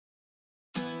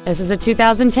This is a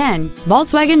 2010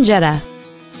 Volkswagen Jetta.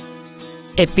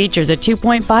 It features a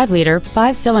 2.5-liter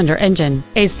 5-cylinder engine,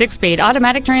 a 6-speed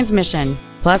automatic transmission.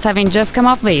 Plus, having just come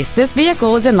off lease, this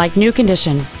vehicle is in like new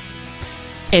condition.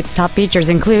 Its top features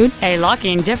include a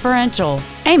locking differential,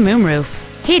 a moonroof,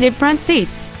 heated front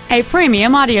seats, a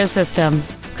premium audio system,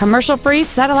 commercial-free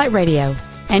satellite radio,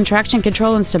 and traction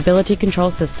control and stability control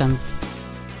systems.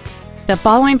 The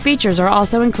following features are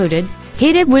also included: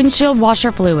 heated windshield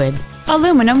washer fluid,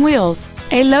 aluminum wheels,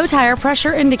 a low tire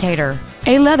pressure indicator,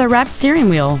 a leather-wrapped steering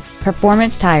wheel,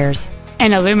 performance tires,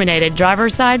 an illuminated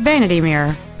driver's side vanity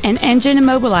mirror, an engine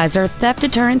immobilizer theft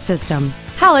deterrent system,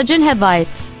 halogen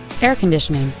headlights, air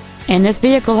conditioning, and this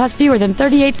vehicle has fewer than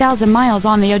 38,000 miles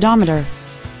on the odometer.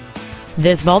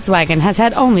 This Volkswagen has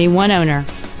had only one owner,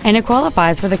 and it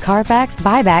qualifies for the Carfax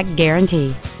buyback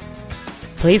guarantee.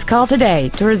 Please call today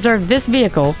to reserve this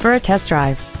vehicle for a test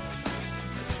drive.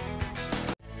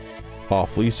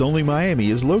 OffLeaseOnly Miami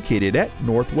is located at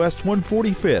Northwest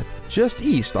 145th, just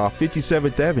east off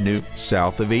 57th Avenue,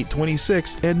 south of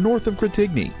 826, and north of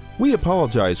Cretigny. We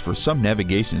apologize for some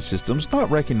navigation systems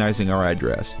not recognizing our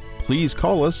address. Please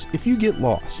call us if you get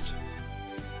lost.